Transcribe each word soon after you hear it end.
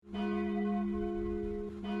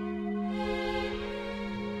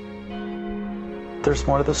there's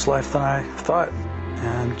more to this life than I thought,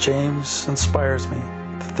 and James inspires me.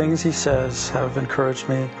 The things he says have encouraged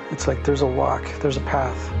me. It's like there's a walk, there's a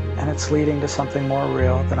path, and it's leading to something more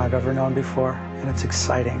real than I've ever known before, and it's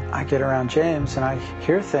exciting. I get around James and I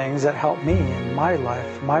hear things that help me in my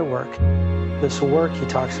life, my work. This work he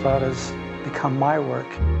talks about has become my work.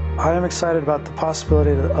 I am excited about the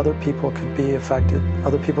possibility that other people could be affected,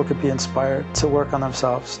 other people could be inspired to work on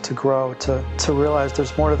themselves, to grow, to realize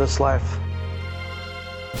there's more to this life.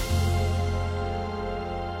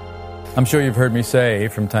 I'm sure you've heard me say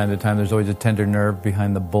from time to time there's always a tender nerve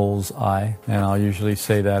behind the bull's eye. And I'll usually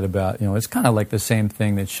say that about, it's kind of like the same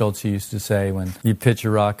thing that Schultz used to say when you pitch a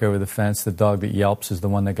rock over the fence, the dog that yelps is the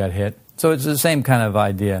one that got hit. So it's the same kind of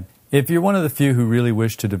idea. If you're one of the few who really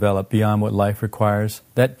wish to develop beyond what life requires,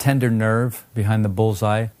 that tender nerve behind the bull's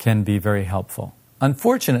eye can be very helpful.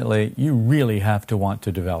 Unfortunately, you really have to want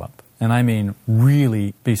to develop. And I mean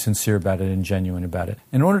really be sincere about it and genuine about it.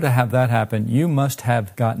 In order to have that happen, you must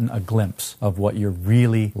have gotten a glimpse of what you're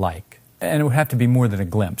really like. And it would have to be more than a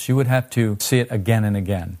glimpse. You would have to see it again and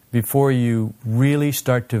again before you really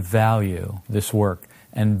start to value this work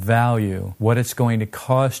and value what it's going to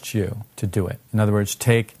cost you to do it. In other words,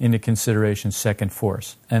 take into consideration second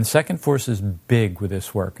force. And second force is big with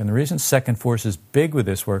this work. And the reason second force is big with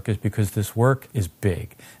this work is because this work is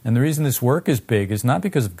big. And the reason this work is big is not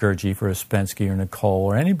because of Gurdjieff or Ouspensky or Nicole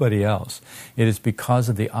or anybody else. It is because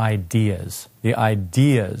of the ideas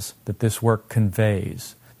that this work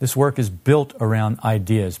conveys. This work is built around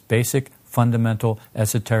ideas, basic, fundamental,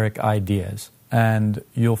 esoteric ideas. And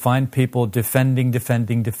you'll find people defending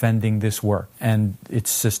this work and its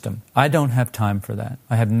system. I don't have time for that.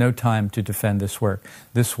 I have no time to defend this work.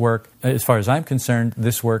 This work, as far as I'm concerned,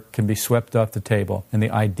 this work can be swept off the table, and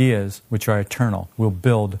the ideas, which are eternal, will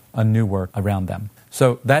build a new work around them.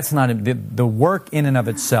 So that's not the work in and of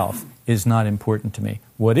itself is not important to me.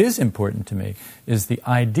 What is important to me is the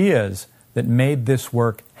ideas that made this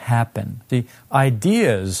work happen. The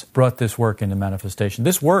ideas brought this work into manifestation.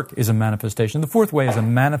 This work is a manifestation. The fourth way is a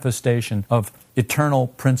manifestation of eternal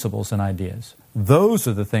principles and ideas. Those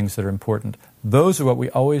are the things that are important. Those are what we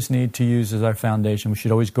always need to use as our foundation. We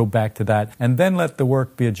should always go back to that and then let the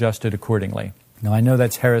work be adjusted accordingly. Now, I know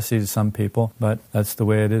that's heresy to some people, but that's the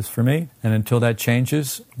way it is for me. And until that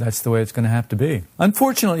changes, that's the way it's going to have to be.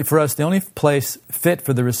 Unfortunately for us, the only place fit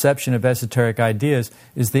for the reception of esoteric ideas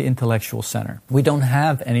is the intellectual center. We don't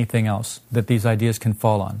have anything else that these ideas can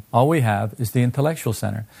fall on. All we have is the intellectual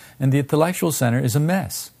center. And the intellectual center is a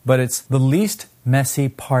mess, but it's the least messy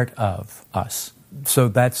part of us. So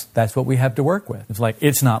that's what we have to work with. It's like,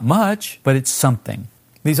 it's not much, but it's something.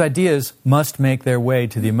 These ideas must make their way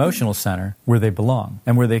to the emotional center where they belong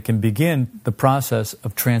and where they can begin the process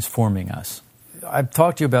of transforming us. I've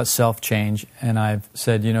talked to you about self-change, and I've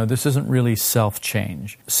said, this isn't really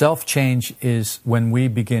self-change. Self-change is when we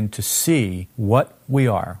begin to see what we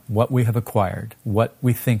are, what we have acquired, what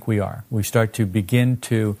we think we are. We start to begin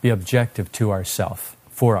to be objective to ourself,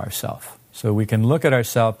 for ourselves. So we can look at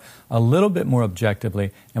ourselves a little bit more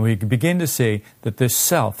objectively, and we can begin to see that this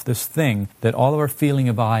self, this thing that all of our feeling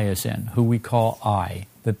of I is in, who we call I,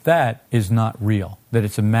 that is not real, that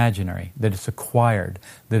it's imaginary, that it's acquired,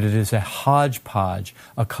 that it is a hodgepodge,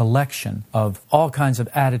 a collection of all kinds of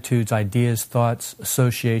attitudes, ideas, thoughts,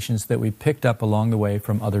 associations that we picked up along the way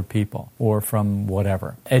from other people or from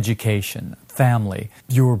whatever, education, family,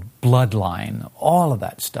 your bloodline, all of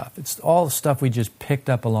that stuff. It's all the stuff we just picked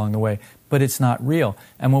up along the way, but it's not real.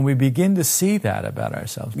 And when we begin to see that about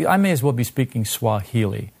ourselves, I may as well be speaking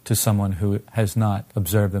Swahili to someone who has not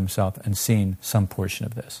observed themselves and seen some portion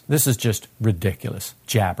of this. This is just ridiculous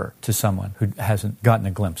jabber to someone who hasn't gotten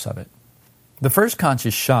a glimpse of it. The first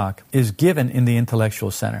conscious shock is given in the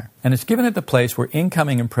intellectual center, and it's given at the place where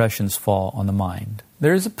incoming impressions fall on the mind.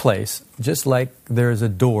 There is a place, just like there is a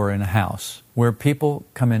door in a house, where people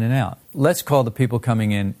come in and out. Let's call the people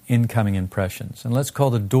coming in incoming impressions, and let's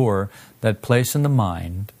call the door that place in the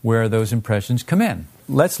mind where those impressions come in.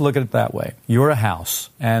 Let's look at it that way. You're a house,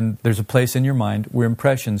 and there's a place in your mind where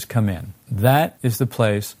impressions come in. That is the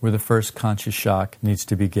place where the first conscious shock needs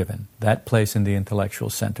to be given. That place in the intellectual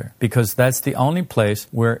center. Because that's the only place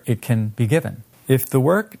where it can be given. If the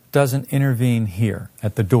work doesn't intervene here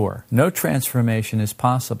at the door, no transformation is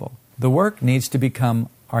possible. The work needs to become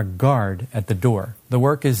our guard at the door. The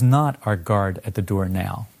work is not our guard at the door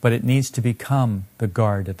now, but it needs to become the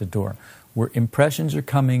guard at the door. Where impressions are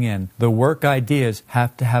coming in, the work ideas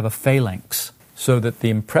have to have a phalanx so that the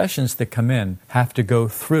impressions that come in have to go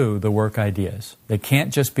through the work ideas. They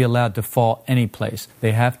can't just be allowed to fall any place.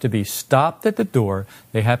 They have to be stopped at the door.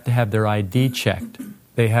 They have to have their ID checked.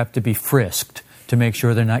 They have to be frisked to make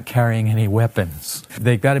sure they're not carrying any weapons.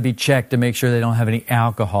 They've got to be checked to make sure they don't have any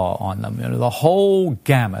alcohol on them. The whole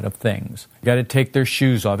gamut of things. You've got to take their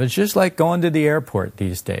shoes off. It's just like going to the airport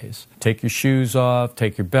these days. Take your shoes off,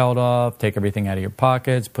 take your belt off, take everything out of your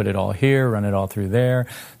pockets, put it all here, run it all through there.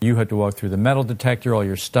 You have to walk through the metal detector. All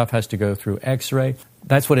your stuff has to go through X-ray.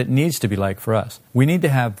 That's what it needs to be like for us. We need to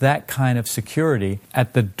have that kind of security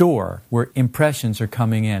at the door where impressions are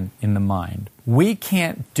coming in the mind. We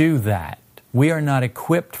can't do that. We are not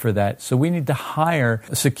equipped for that, so we need to hire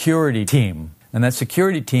a security team. And that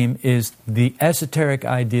security team is the esoteric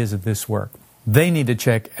ideas of this work. They need to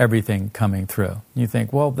check everything coming through. You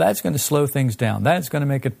think, well, that's going to slow things down. That's going to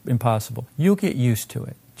make it impossible. You'll get used to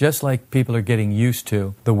it, just like people are getting used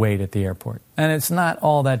to the wait at the airport. And it's not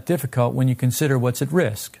all that difficult when you consider what's at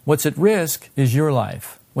risk. What's at risk is your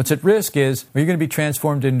life. What's at risk is, are you going to be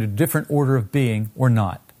transformed into a different order of being or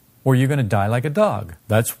not? Or you're going to die like a dog.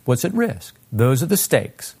 That's what's at risk. Those are the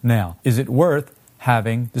stakes. Now, is it worth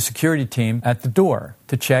having the security team at the door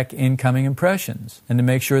to check incoming impressions and to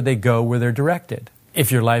make sure they go where they're directed?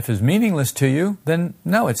 If your life is meaningless to you, then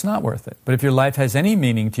no, it's not worth it. But if your life has any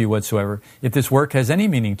meaning to you whatsoever, if this work has any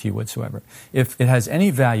meaning to you whatsoever, if it has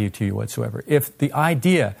any value to you whatsoever, if the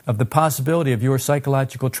idea of the possibility of your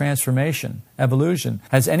psychological transformation, evolution,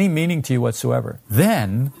 has any meaning to you whatsoever,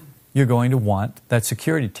 then you're going to want that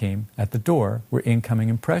security team at the door where incoming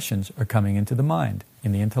impressions are coming into the mind,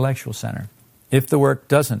 in the intellectual center. If the work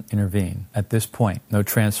doesn't intervene at this point, no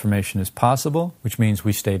transformation is possible, which means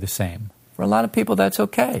we stay the same. For a lot of people, that's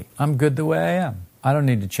okay. I'm good the way I am. I don't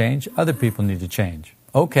need to change. Other people need to change.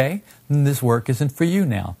 Okay, then this work isn't for you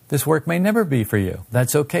now. This work may never be for you.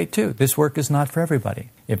 That's okay too. This work is not for everybody.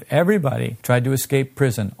 If everybody tried to escape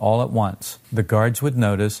prison all at once, the guards would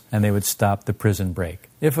notice and they would stop the prison break.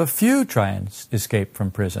 If a few try and escape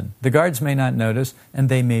from prison, the guards may not notice and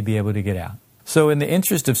they may be able to get out. So in the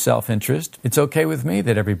interest of self-interest, it's okay with me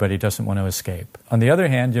that everybody doesn't want to escape. On the other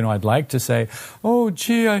hand, I'd like to say, oh,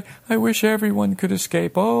 gee, I wish everyone could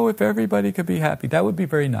escape. Oh, if everybody could be happy. That would be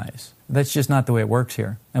very nice. That's just not the way it works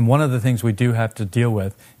here. And one of the things we do have to deal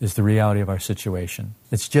with is the reality of our situation.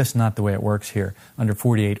 It's just not the way it works here under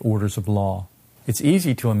 48 orders of law. It's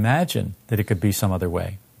easy to imagine that it could be some other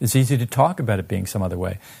way. It's easy to talk about it being some other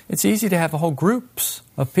way. It's easy to have whole groups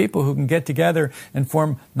of people who can get together and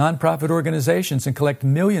form nonprofit organizations and collect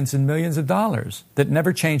millions and millions of dollars that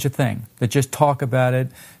never change a thing, that just talk about it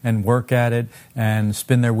and work at it and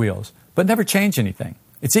spin their wheels, but never change anything.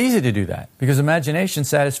 It's easy to do that because imagination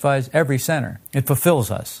satisfies every center. It fulfills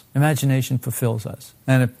us. Imagination fulfills us.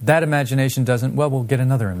 And if that imagination doesn't, well, we'll get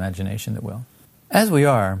another imagination that will. As we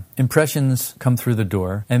are, impressions come through the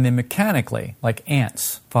door, and they mechanically, like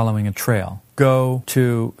ants following a trail, go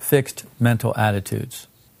to fixed mental attitudes.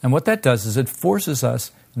 And what that does is it forces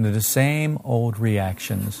us into the same old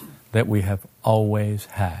reactions that we have always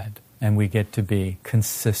had. And we get to be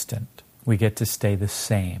consistent. We get to stay the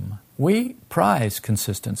same. We prize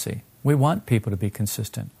consistency. We want people to be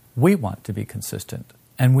consistent. We want to be consistent.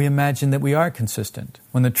 And we imagine that we are consistent,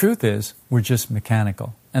 when the truth is we're just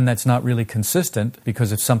mechanical. And that's not really consistent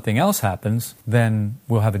because if something else happens, then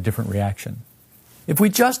we'll have a different reaction. If we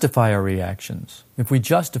justify our reactions, if we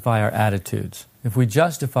justify our attitudes, if we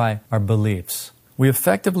justify our beliefs, we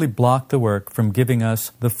effectively block the work from giving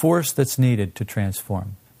us the force that's needed to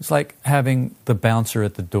transform. It's like having the bouncer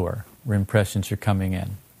at the door where impressions are coming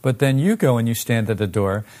in. But then you go and you stand at the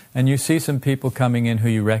door and you see some people coming in who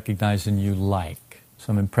you recognize and you like.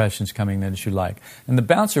 Some impressions coming in that you like. And the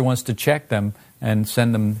bouncer wants to check them and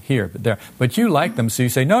send them here, but there. But you like them, so you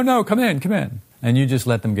say, no, come in. And you just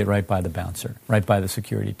let them get right by the bouncer, right by the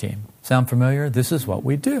security team. Sound familiar? This is what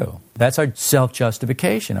we do. That's our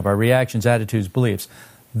self-justification of our reactions, attitudes, beliefs.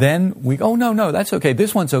 Then we go, oh, no, that's okay.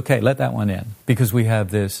 This one's okay. Let that one in. Because we have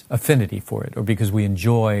this affinity for it, or because we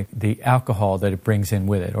enjoy the alcohol that it brings in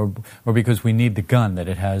with it, or because we need the gun that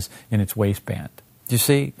it has in its waistband. You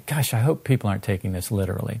see, gosh, I hope people aren't taking this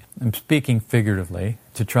literally. I'm speaking figuratively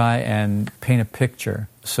to try and paint a picture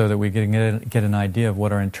so that we can get an idea of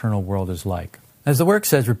what our internal world is like. As the work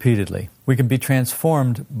says repeatedly, we can be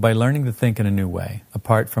transformed by learning to think in a new way,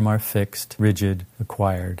 apart from our fixed, rigid,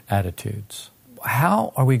 acquired attitudes.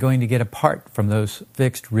 How are we going to get apart from those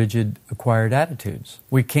fixed, rigid, acquired attitudes?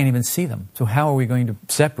 We can't even see them. So how are we going to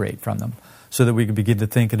separate from them so that we can begin to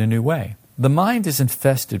think in a new way? The mind is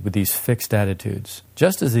infested with these fixed attitudes,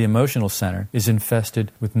 just as the emotional center is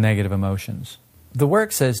infested with negative emotions. The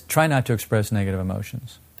work says try not to express negative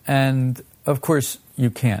emotions. And, of course, you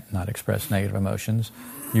can't not express negative emotions.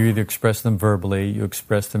 You either express them verbally, you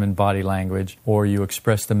express them in body language, or you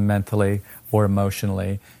express them mentally or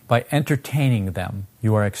emotionally. By entertaining them,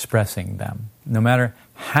 you are expressing them. No matter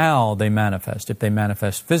how they manifest. If they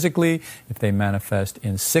manifest physically, if they manifest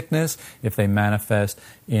in sickness, if they manifest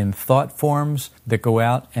in thought forms that go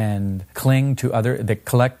out and cling to that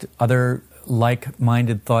collect other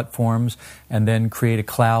like-minded thought forms and then create a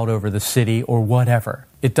cloud over the city or whatever.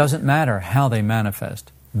 It doesn't matter how they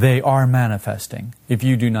manifest. They are manifesting. If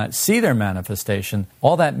you do not see their manifestation,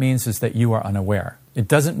 all that means is that you are unaware. It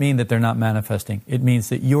doesn't mean that they're not manifesting. It means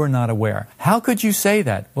that you are not aware. How could you say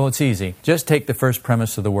that? Well, it's easy. Just take the first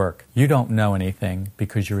premise of the work. You don't know anything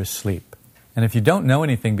because you're asleep. And if you don't know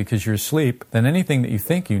anything because you're asleep, then anything that you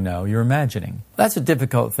think you know, you're imagining. That's a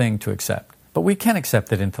difficult thing to accept. But we can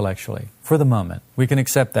accept it intellectually, for the moment. We can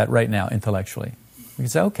accept that right now intellectually. We can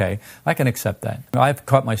say, okay, I can accept that. I've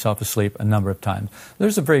caught myself asleep a number of times.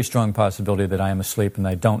 There's a very strong possibility that I am asleep and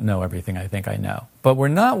I don't know everything I think I know. But we're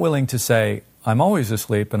not willing to say, I'm always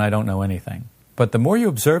asleep and I don't know anything. But the more you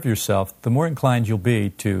observe yourself, the more inclined you'll be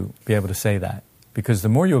to be able to say that. Because the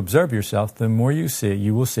more you observe yourself, the more you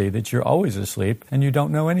will see that you're always asleep and you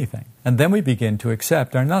don't know anything. And then we begin to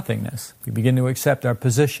accept our nothingness. We begin to accept our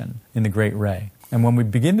position in the great ray. And when we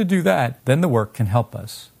begin to do that, then the work can help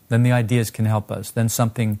us. Then the ideas can help us. Then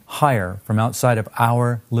something higher from outside of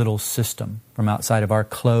our little system, from outside of our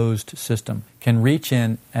closed system, can reach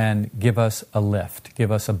in and give us a lift,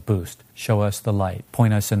 give us a boost, show us the light,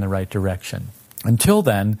 point us in the right direction. Until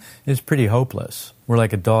then, it's pretty hopeless. We're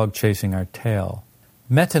like a dog chasing our tail.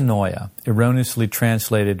 Metanoia, erroneously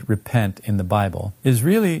translated repent in the Bible, is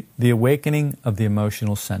really the awakening of the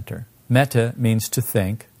emotional center. Meta means to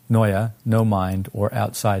think, noia, no mind or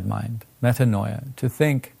outside mind. Metanoia, to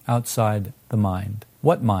think outside the mind.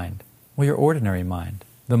 What mind? Well, your ordinary mind.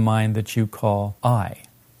 The mind that you call I.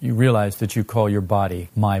 You realize that you call your body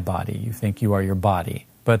my body. You think you are your body.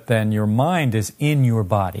 But then your mind is in your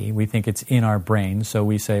body. We think it's in our brain, so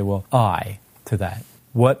we say, well, I to that.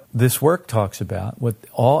 What this work talks about, what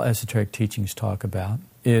all esoteric teachings talk about,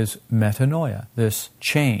 is metanoia, this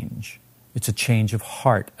change. It's a change of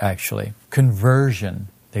heart, actually. Conversion,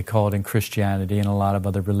 they call it in Christianity and a lot of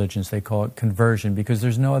other religions. They call it conversion because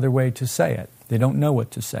there's no other way to say it. They don't know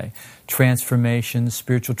what to say. Transformation,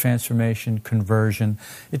 spiritual transformation, conversion.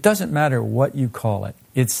 It doesn't matter what you call it.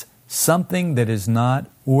 It's something that is not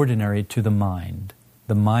ordinary to the mind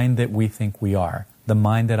that we think we are, the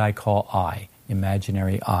mind that I call I,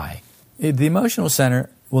 imaginary I. The emotional center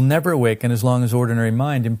will never awaken as long as ordinary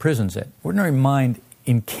mind imprisons it. Ordinary mind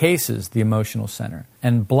encases the emotional center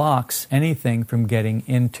and blocks anything from getting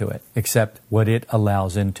into it, except what it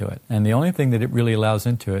allows into it. And the only thing that it really allows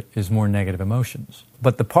into it is more negative emotions.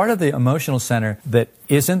 But the part of the emotional center that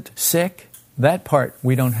isn't sick, that part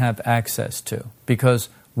we don't have access to because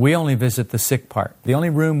we only visit the sick part. The only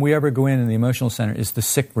room we ever go in the emotional center is the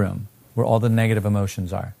sick room, where all the negative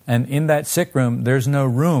emotions are. And in that sick room, there's no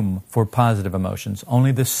room for positive emotions.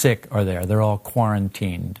 Only the sick are there. They're all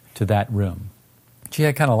quarantined to that room. Gee,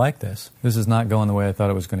 I kind of like this. This is not going the way I thought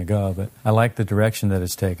it was going to go, but I like the direction that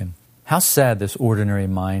it's taken. How sad this ordinary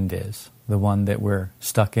mind is, the one that we're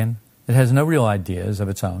stuck in. It has no real ideas of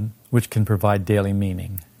its own, which can provide daily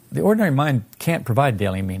meaning. The ordinary mind can't provide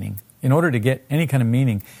daily meaning. In order to get any kind of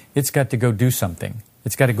meaning, it's got to go do something.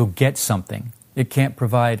 It's got to go get something. It can't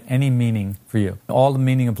provide any meaning for you. All the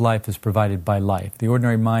meaning of life is provided by life. The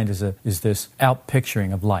ordinary mind is this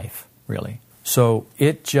out-picturing of life, really. So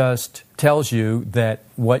it just tells you that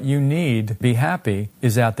what you need to be happy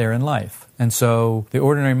is out there in life. And so the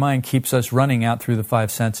ordinary mind keeps us running out through the five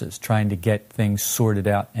senses, trying to get things sorted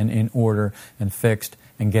out and in order and fixed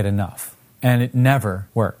and get enough. And it never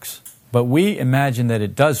works. But we imagine that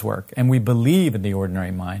it does work, and we believe in the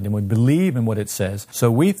ordinary mind, and we believe in what it says,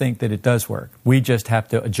 so we think that it does work. We just have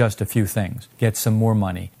to adjust a few things. Get some more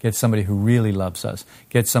money. Get somebody who really loves us.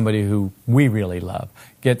 Get somebody who we really love.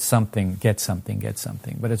 Get something.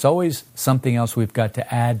 But it's always something else we've got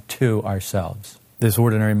to add to ourselves. This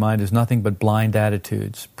ordinary mind is nothing but blind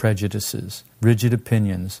attitudes, prejudices, rigid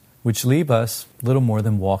opinions, which leave us little more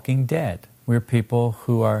than walking dead. We're people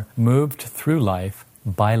who are moved through life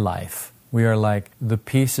by life. We are like the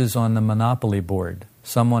pieces on the Monopoly board.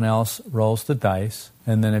 Someone else rolls the dice,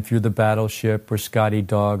 and then if you're the Battleship or Scotty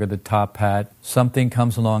Dog or the Top Hat, something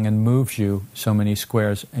comes along and moves you so many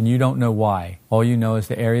squares, and you don't know why. All you know is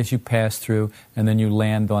the areas you pass through, and then you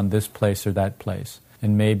land on this place or that place.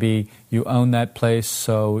 And maybe you own that place,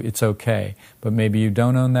 so it's okay. But maybe you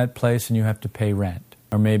don't own that place, and you have to pay rent.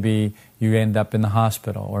 Or maybe you end up in the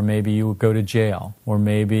hospital, or maybe you go to jail, or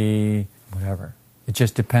maybe whatever. It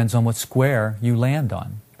just depends on what square you land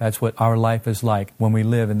on. That's what our life is like when we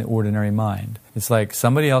live in the ordinary mind. It's like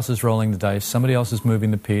somebody else is rolling the dice, somebody else is moving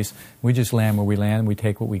the piece. We just land where we land, we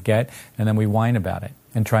take what we get, and then we whine about it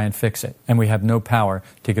and try and fix it. And we have no power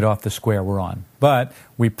to get off the square we're on. But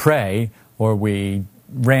we pray, or we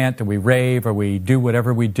rant, or we rave, or we do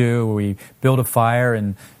whatever we do, or we build a fire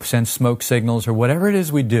and send smoke signals, or whatever it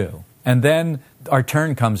is we do. And then our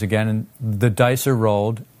turn comes again, and the dice are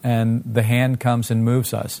rolled, and the hand comes and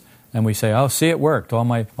moves us. And we say, oh, see, it worked. All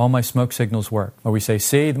my smoke signals worked. Or we say,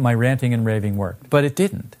 see, my ranting and raving worked. But it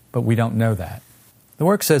didn't. But we don't know that. The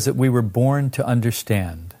work says that we were born to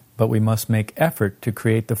understand, but we must make effort to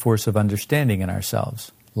create the force of understanding in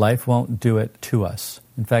ourselves. Life won't do it to us.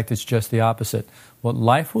 In fact, it's just the opposite. What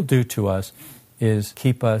life will do to us is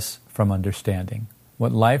keep us from understanding.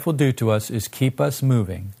 What life will do to us is keep us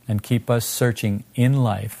moving and keep us searching in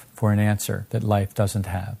life for an answer that life doesn't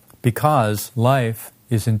have. Because life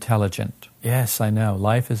is intelligent. Yes, I know,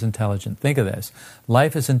 life is intelligent. Think of this.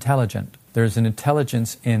 Life is intelligent. There's an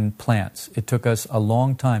intelligence in plants. It took us a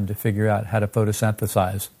long time to figure out how to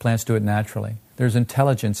photosynthesize. Plants do it naturally. There's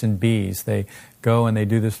intelligence in bees. They go and they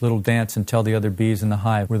do this little dance and tell the other bees in the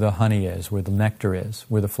hive where the honey is, where the nectar is,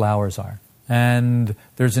 where the flowers are. And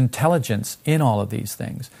there's intelligence in all of these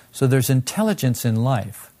things. So there's intelligence in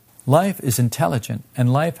life. Life is intelligent,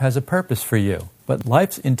 and life has a purpose for you. But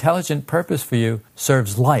life's intelligent purpose for you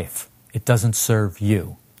serves life. It doesn't serve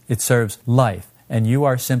you. It serves life. And you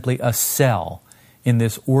are simply a cell in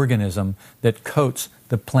this organism that coats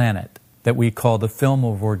the planet, that we call the film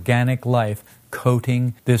of organic life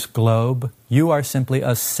coating this globe. You are simply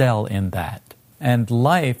a cell in that. And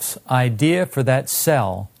life's idea for that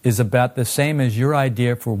cell is about the same as your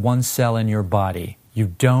idea for one cell in your body.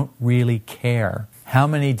 You don't really care. How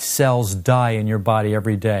many cells die in your body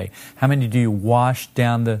every day? How many do you wash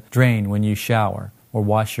down the drain when you shower, or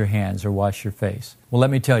wash your hands, or wash your face? Well, let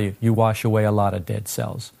me tell you, you wash away a lot of dead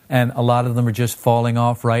cells. And a lot of them are just falling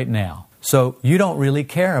off right now. So you don't really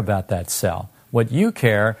care about that cell. What you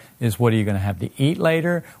care is, what are you going to have to eat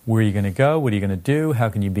later? Where are you going to go? What are you going to do? How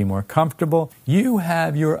can you be more comfortable? You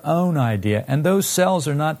have your own idea, and those cells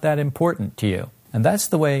are not that important to you. And that's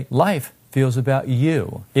the way life feels about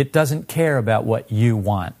you. It doesn't care about what you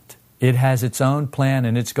want. It has its own plan,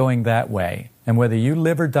 and it's going that way. And whether you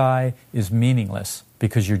live or die is meaningless,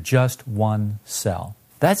 because you're just one cell.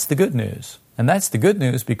 That's the good news. And that's the good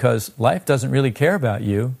news because life doesn't really care about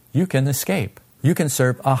you. You can escape. You can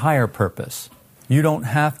serve a higher purpose. You don't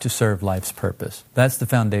have to serve life's purpose. That's the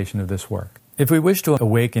foundation of this work. If we wish to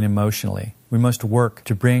awaken emotionally, we must work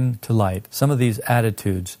to bring to light some of these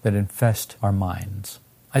attitudes that infest our minds.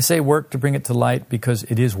 I say work to bring it to light because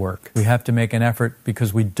it is work. We have to make an effort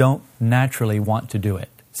because we don't naturally want to do it.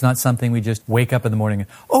 It's not something we just wake up in the morning and,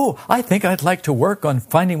 oh, I think I'd like to work on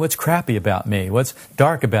finding what's crappy about me, what's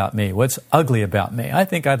dark about me, what's ugly about me. I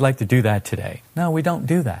think I'd like to do that today. No, we don't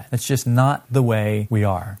do that. It's just not the way we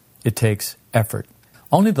are. It takes effort.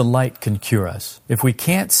 Only the light can cure us. If we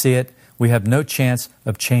can't see it, we have no chance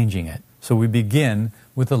of changing it. So we begin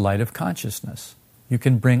with the light of consciousness. You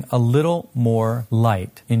can bring a little more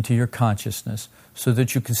light into your consciousness so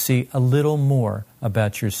that you can see a little more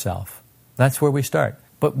about yourself. That's where we start.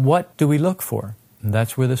 But what do we look for? And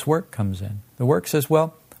that's where this work comes in. The work says,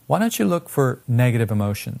 well, why don't you look for negative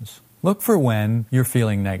emotions? Look for when you're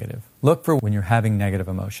feeling negative. Look for when you're having negative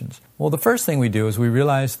emotions. Well, the first thing we do is we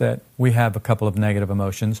realize that we have a couple of negative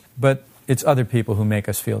emotions, but it's other people who make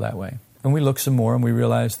us feel that way. And we look some more and we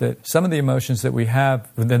realize that some of the emotions that we have,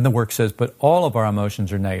 then the work says, but all of our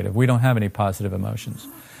emotions are negative. We don't have any positive emotions.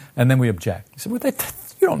 And then we object. You say, well,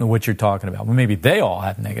 you don't know what you're talking about. Well, maybe they all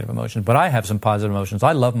have negative emotions, but I have some positive emotions.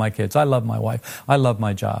 I love my kids. I love my wife. I love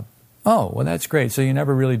my job. Oh, well, that's great. So you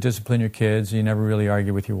never really discipline your kids. You never really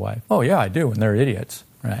argue with your wife. Oh, yeah, I do, and they're idiots.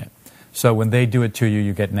 Right. So when they do it to you,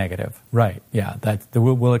 you get negative. Right. Yeah,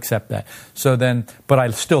 we'll accept that. So then, but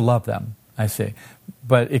I still love them, I see.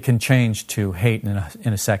 But it can change to hate in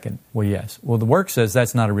a second. Well, yes. Well, the work says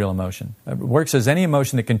that's not a real emotion. The work says any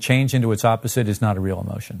emotion that can change into its opposite is not a real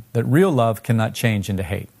emotion. That real love cannot change into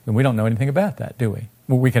hate. And we don't know anything about that, do we?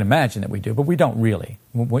 Well, we can imagine that we do, but we don't really.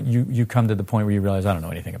 You come to the point where you realize, I don't know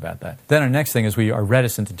anything about that. Then our next thing is we are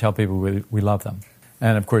reticent to tell people we love them.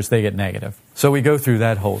 And, of course, they get negative. So we go through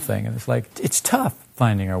that whole thing, and it's like, it's tough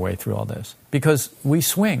finding our way through all this because we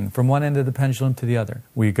swing from one end of the pendulum to the other.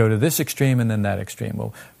 We go to this extreme and then that extreme.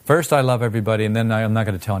 Well, first I love everybody, and then I'm not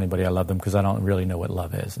going to tell anybody I love them because I don't really know what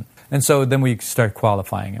love is. And so then we start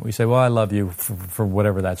qualifying it. We say, well, I love you for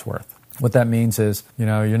whatever that's worth. What that means is, you're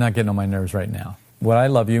not getting on my nerves right now. What I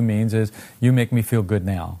love you means is you make me feel good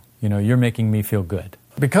now. You're making me feel good.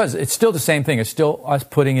 Because it's still the same thing. It's still us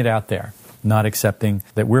putting it out there. not accepting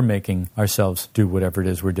that we're making ourselves do whatever it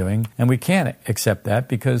is we're doing. And we can't accept that,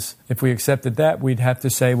 because if we accepted that, we'd have to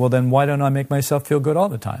say, well, then why don't I make myself feel good all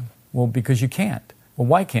the time? Well, because you can't. Well,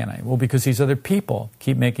 why can't I? Well, because these other people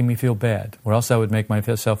keep making me feel bad, or else I would make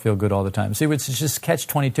myself feel good all the time. See, it's just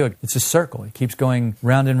catch-22. It's a circle. It keeps going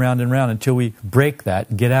round and round and round until we break that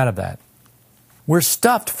and get out of that. We're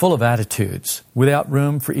stuffed full of attitudes without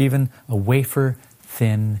room for even a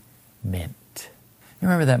wafer-thin mint. You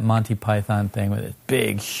remember that Monty Python thing where this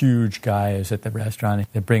big, huge guy is at the restaurant?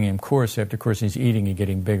 They're bringing him course after course, and he's eating and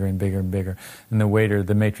getting bigger and bigger and bigger. And the waiter,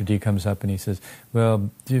 the maitre d', comes up and he says, well,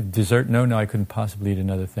 dessert? No, I couldn't possibly eat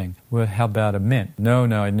another thing. Well, how about a mint? No,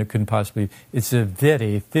 I couldn't possibly. It's a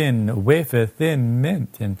very thin, wafer-thin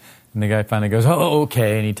mint. And the guy finally goes, oh,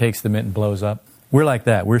 okay, and he takes the mint and blows up. We're like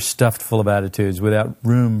that. We're stuffed full of attitudes without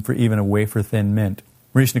room for even a wafer-thin mint.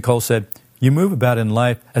 Maurice Nicole said, you move about in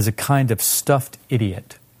life as a kind of stuffed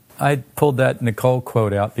idiot. I pulled that Nicole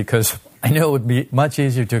quote out because I know it would be much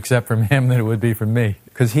easier to accept from him than it would be from me,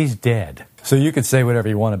 because he's dead. So you could say whatever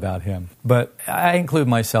you want about him. But I include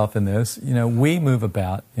myself in this. We move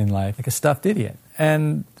about in life like a stuffed idiot.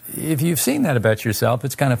 And if you've seen that about yourself,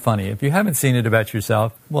 it's kind of funny. If you haven't seen it about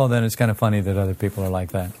yourself, well, then it's kind of funny that other people are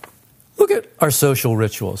like that. Look at our social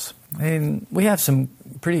rituals. We have some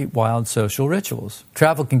pretty wild social rituals.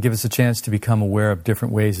 Travel can give us a chance to become aware of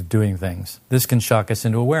different ways of doing things. This can shock us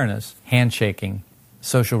into awareness. Handshaking,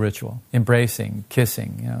 social ritual. Embracing,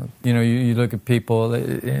 kissing. You look at people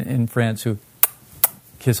in France who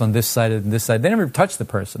kiss on this side and this side. They never touch the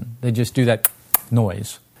person. They just do that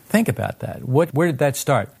noise. Think about that. Where did that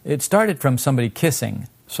start? It started from somebody kissing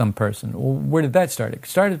some person. Well, where did that start? It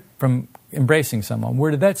started from embracing someone.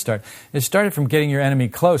 Where did that start? It started from getting your enemy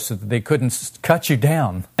close so that they couldn't cut you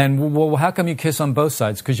down. And well, how come you kiss on both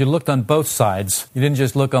sides? Because you looked on both sides. You didn't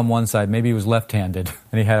just look on one side. Maybe he was left-handed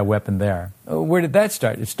and he had a weapon there. Where did that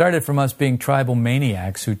start? It started from us being tribal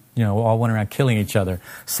maniacs who, all went around killing each other.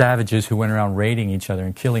 Savages who went around raiding each other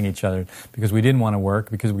and killing each other because we didn't want to work,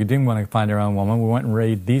 because we didn't want to find our own woman. We went and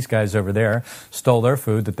raided these guys over there, stole their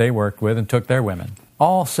food that they worked with, and took their women.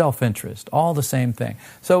 All self-interest, all the same thing.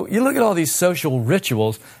 So you look at all these social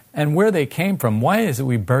rituals and where they came from. Why is it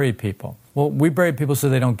we bury people? Well, we bury people so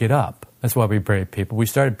they don't get up. That's why we bury people. We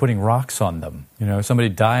started putting rocks on them. Somebody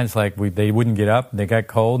died, and it's like they wouldn't get up, they got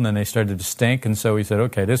cold, and then they started to stink, and so we said,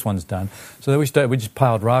 okay, this one's done. So then we just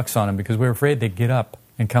piled rocks on them because we were afraid they'd get up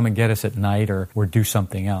and come and get us at night or do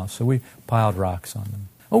something else. So we piled rocks on them.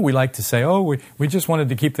 We like to say, we just wanted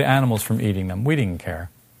to keep the animals from eating them. We didn't care.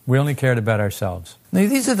 We only cared about ourselves. Now,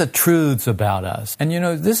 these are the truths about us. And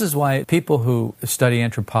this is why people who study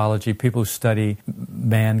anthropology, people who study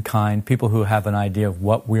mankind, people who have an idea of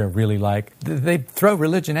what we are really like, they throw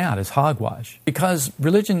religion out as hogwash. Because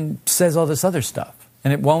religion says all this other stuff.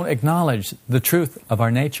 And it won't acknowledge the truth of our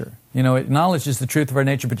nature. It acknowledges the truth of our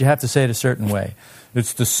nature, but you have to say it a certain way.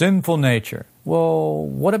 It's the sinful nature. Well,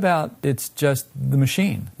 what about it's just the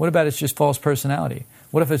machine? What about it's just false personality?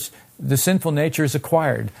 What if it's the sinful nature is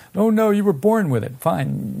acquired? Oh, no, you were born with it.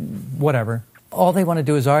 Fine, whatever. All they want to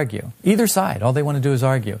do is argue. Either side, all they want to do is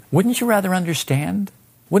argue. Wouldn't you rather understand?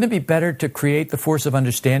 Wouldn't it be better to create the force of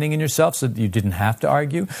understanding in yourself so that you didn't have to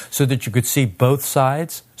argue, so that you could see both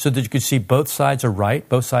sides, so that you could see both sides are right,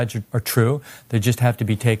 both sides are true, they just have to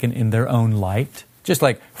be taken in their own light? Just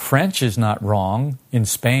like French is not wrong in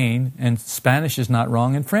Spain and Spanish is not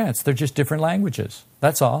wrong in France. They're just different languages.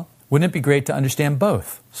 That's all. Wouldn't it be great to understand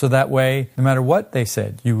both? So that way, no matter what they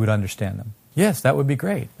said, you would understand them. Yes, that would be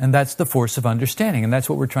great. And that's the force of understanding, and that's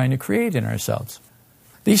what we're trying to create in ourselves.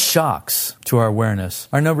 These shocks to our awareness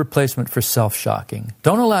are no replacement for self-shocking.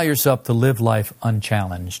 Don't allow yourself to live life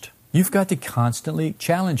unchallenged. You've got to constantly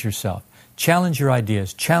challenge yourself. Challenge your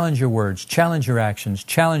ideas, challenge your words, challenge your actions,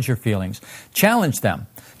 challenge your feelings. Challenge them.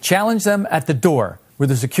 Challenge them at the door where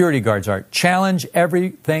the security guards are. Challenge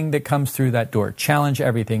everything that comes through that door. Challenge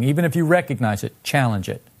everything. Even if you recognize it, challenge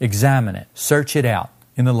it. Examine it. Search it out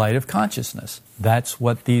in the light of consciousness. That's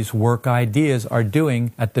what these work ideas are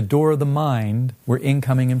doing at the door of the mind where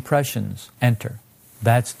incoming impressions enter.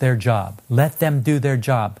 That's their job. Let them do their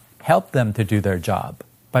job. Help them to do their job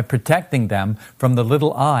by protecting them from the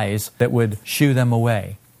little eyes that would shoo them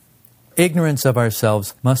away. Ignorance of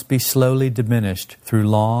ourselves must be slowly diminished through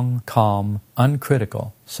long, calm,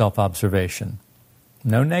 uncritical self-observation.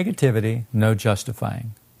 No negativity, no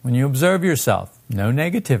justifying. When you observe yourself, no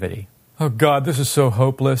negativity. Oh God, this is so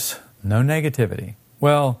hopeless. No negativity.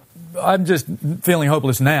 Well, I'm just feeling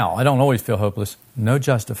hopeless now. I don't always feel hopeless. No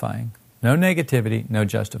justifying. No negativity, no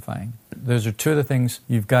justifying. Those are two of the things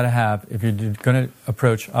you've got to have if you're going to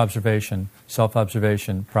approach observation,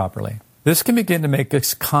 self-observation properly. This can begin to make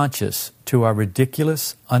us conscious to our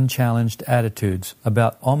ridiculous, unchallenged attitudes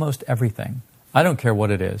about almost everything. I don't care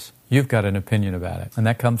what it is. You've got an opinion about it. And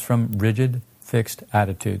that comes from rigid, fixed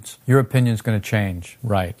attitudes. Your opinion's going to change.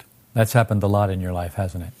 Right. That's happened a lot in your life,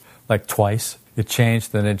 hasn't it? Like twice. It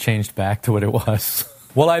changed, then it changed back to what it was.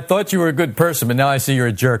 Well, I thought you were a good person, but now I see you're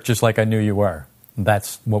a jerk just like I knew you were.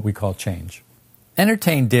 That's what we call change.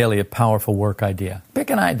 Entertain daily a powerful work idea.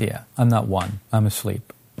 Pick an idea. I'm not one. I'm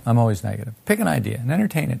asleep. I'm always negative. Pick an idea and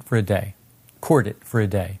entertain it for a day. Court it for a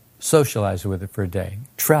day. Socialize with it for a day.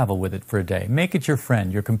 Travel with it for a day. Make it your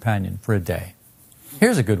friend, your companion for a day.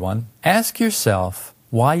 Here's a good one. Ask yourself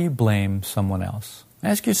why you blame someone else.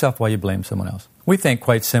 Ask yourself why you blame someone else. We think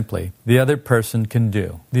quite simply, the other person can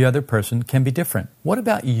do. The other person can be different. What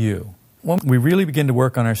about you? When we really begin to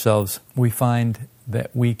work on ourselves, we find that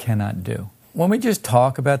we cannot do. When we just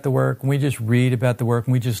talk about the work, when we just read about the work,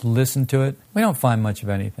 and we just listen to it, we don't find much of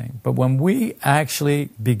anything. But when we actually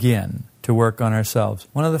begin to work on ourselves,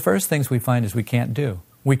 one of the first things we find is we can't do.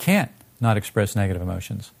 We can't not express negative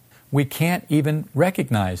emotions. We can't even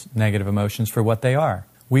recognize negative emotions for what they are.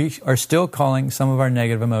 We are still calling some of our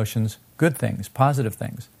negative emotions good things, positive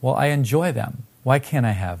things. Well, I enjoy them. Why can't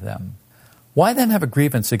I have them? Why then have a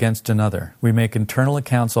grievance against another? We make internal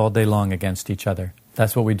accounts all day long against each other.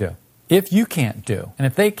 That's what we do. If you can't do, and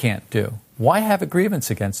if they can't do, why have a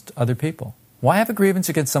grievance against other people? Why have a grievance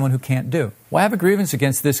against someone who can't do? Why have a grievance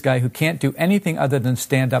against this guy who can't do anything other than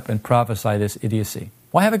stand up and prophesy this idiocy?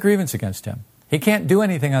 Why have a grievance against him? He can't do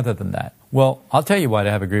anything other than that. Well, I'll tell you why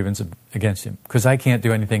to have a grievance against him. Because I can't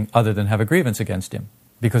do anything other than have a grievance against him.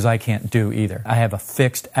 Because I can't do either. I have a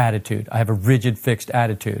fixed attitude. I have a rigid, fixed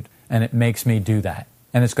attitude. And it makes me do that.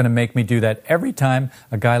 And it's going to make me do that every time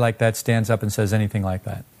a guy like that stands up and says anything like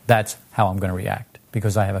that. That's how I'm going to react.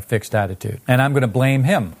 Because I have a fixed attitude. And I'm going to blame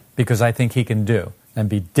him. Because I think he can do and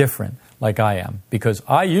be different like I am. Because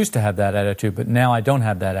I used to have that attitude, but now I don't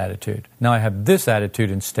have that attitude. Now I have this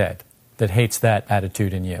attitude instead that hates that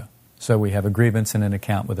attitude in you. So we have a grievance and an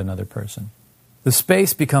account with another person. The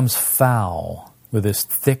space becomes foul with this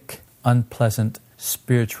thick, unpleasant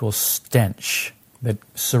spiritual stench that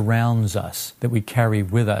surrounds us, that we carry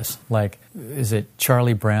with us. Like, is it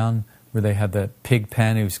Charlie Brown, where they have the pig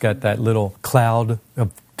pen who's got that little cloud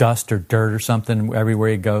of dust or dirt or something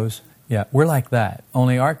everywhere he goes? Yeah, we're like that.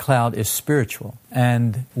 Only our cloud is spiritual.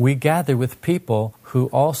 And we gather with people who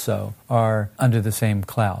also are under the same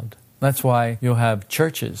cloud. That's why you'll have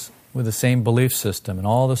churches with the same belief system and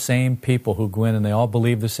all the same people who go in and they all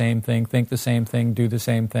believe the same thing, think the same thing, do the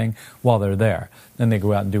same thing while they're there. Then they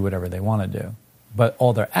go out and do whatever they want to do. But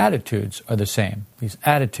all their attitudes are the same. These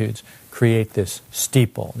attitudes create this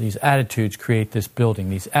steeple. These attitudes create this building.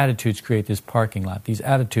 These attitudes create this parking lot. These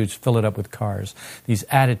attitudes fill it up with cars. These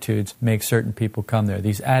attitudes make certain people come there.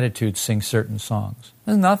 These attitudes sing certain songs.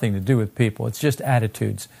 It has nothing to do with people. It's just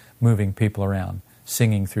attitudes moving people around,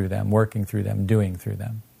 singing through them, working through them, doing through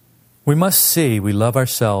them. We must see we love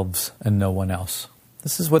ourselves and no one else.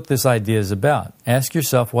 This is what this idea is about. Ask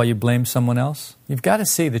yourself why you blame someone else. You've got to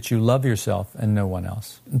see that you love yourself and no one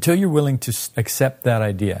else. Until you're willing to accept that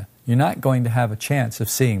idea, you're not going to have a chance of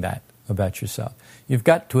seeing that about yourself. You've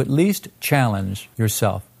got to at least challenge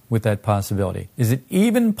yourself with that possibility. Is it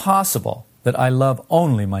even possible that I love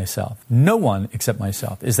only myself? No one except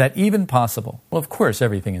myself. Is that even possible? Well, of course,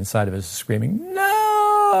 everything inside of us is screaming,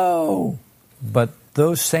 no! But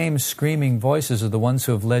those same screaming voices are the ones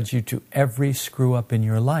who have led you to every screw-up in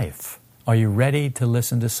your life. Are you ready to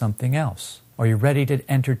listen to something else? Are you ready to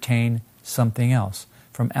entertain something else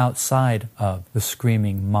from outside of the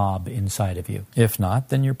screaming mob inside of you? If not,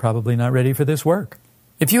 then you're probably not ready for this work.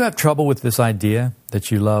 If you have trouble with this idea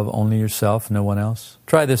that you love only yourself, no one else,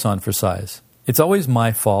 try this on for size. It's always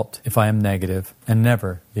my fault if I am negative and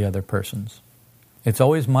never the other person's. It's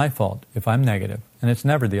always my fault if I'm negative and it's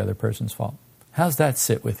never the other person's fault. How's that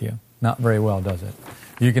sit with you? Not very well, does it?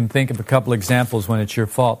 You can think of a couple examples when it's your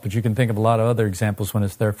fault, but you can think of a lot of other examples when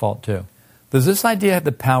it's their fault too. Does this idea have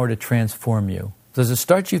the power to transform you? Does it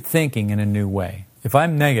start you thinking in a new way? If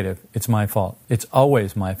I'm negative, it's my fault. It's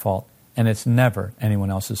always my fault, and it's never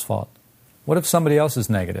anyone else's fault. What if somebody else is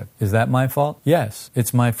negative? Is that my fault? Yes,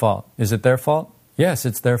 it's my fault. Is it their fault? Yes,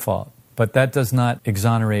 it's their fault. But that does not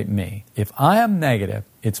exonerate me. If I am negative,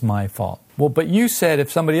 it's my fault. Well, but you said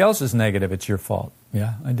if somebody else is negative, it's your fault.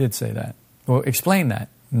 Yeah, I did say that. Well, explain that.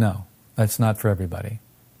 No, that's not for everybody.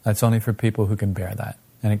 That's only for people who can bear that.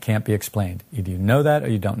 And it can't be explained. Either you know that or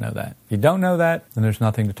you don't know that. If you don't know that, then there's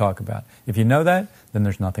nothing to talk about. If you know that, then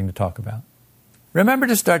there's nothing to talk about. Remember,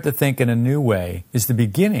 to start to think in a new way is the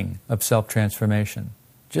beginning of self-transformation.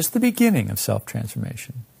 just the beginning of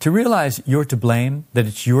self-transformation. To realize you're to blame, that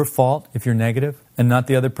it's your fault if you're negative and not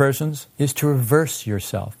the other person's, is to reverse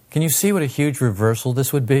yourself. Can you see what a huge reversal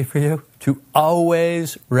this would be for you? To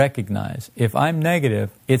always recognize, if I'm negative,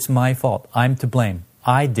 it's my fault. I'm to blame.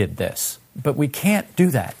 I did this. But we can't do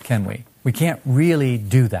that, can we? We can't really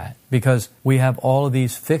do that because we have all of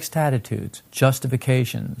these fixed attitudes,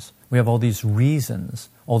 justifications. We have all these reasons,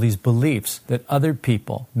 all these beliefs that other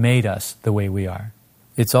people made us the way we are.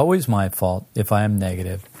 It's always my fault if I am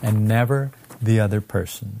negative and never the other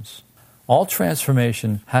person's. All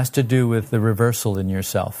transformation has to do with the reversal in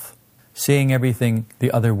yourself, seeing everything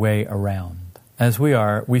the other way around. As we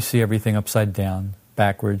are, we see everything upside down,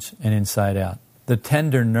 backwards, and inside out. The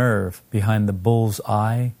tender nerve behind the bull's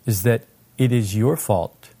eye is that it is your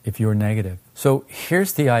fault if you're negative. So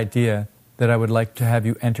here's the idea that I would like to have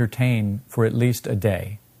you entertain for at least a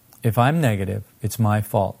day. If I'm negative, it's my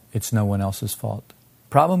fault. It's no one else's fault.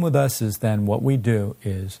 Problem with us is then what we do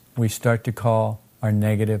is we start to call our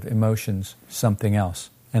negative emotions something else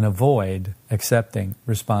and avoid accepting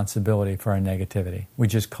responsibility for our negativity. We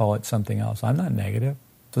just call it something else. I'm not negative.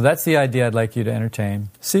 So that's the idea I'd like you to entertain.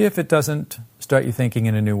 See if it doesn't start you thinking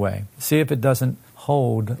in a new way. See if it doesn't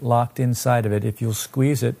hold locked inside of it. If you'll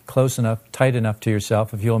squeeze it close enough, tight enough to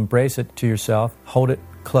yourself, if you'll embrace it to yourself, hold it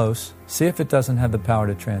close, see if it doesn't have the power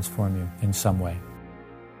to transform you in some way.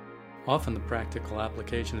 Often the practical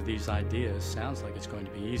application of these ideas sounds like it's going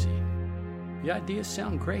to be easy. The ideas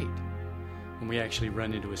sound great. When we actually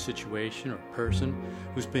run into a situation or person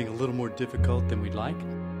who's being a little more difficult than we'd like,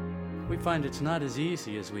 we find it's not as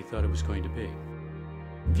easy as we thought it was going to be.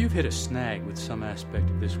 If you've hit a snag with some aspect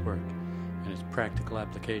of this work and its practical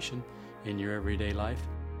application in your everyday life,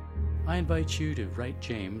 I invite you to write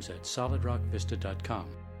James at solidrockvista.com.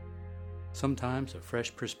 Sometimes a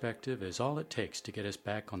fresh perspective is all it takes to get us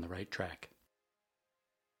back on the right track.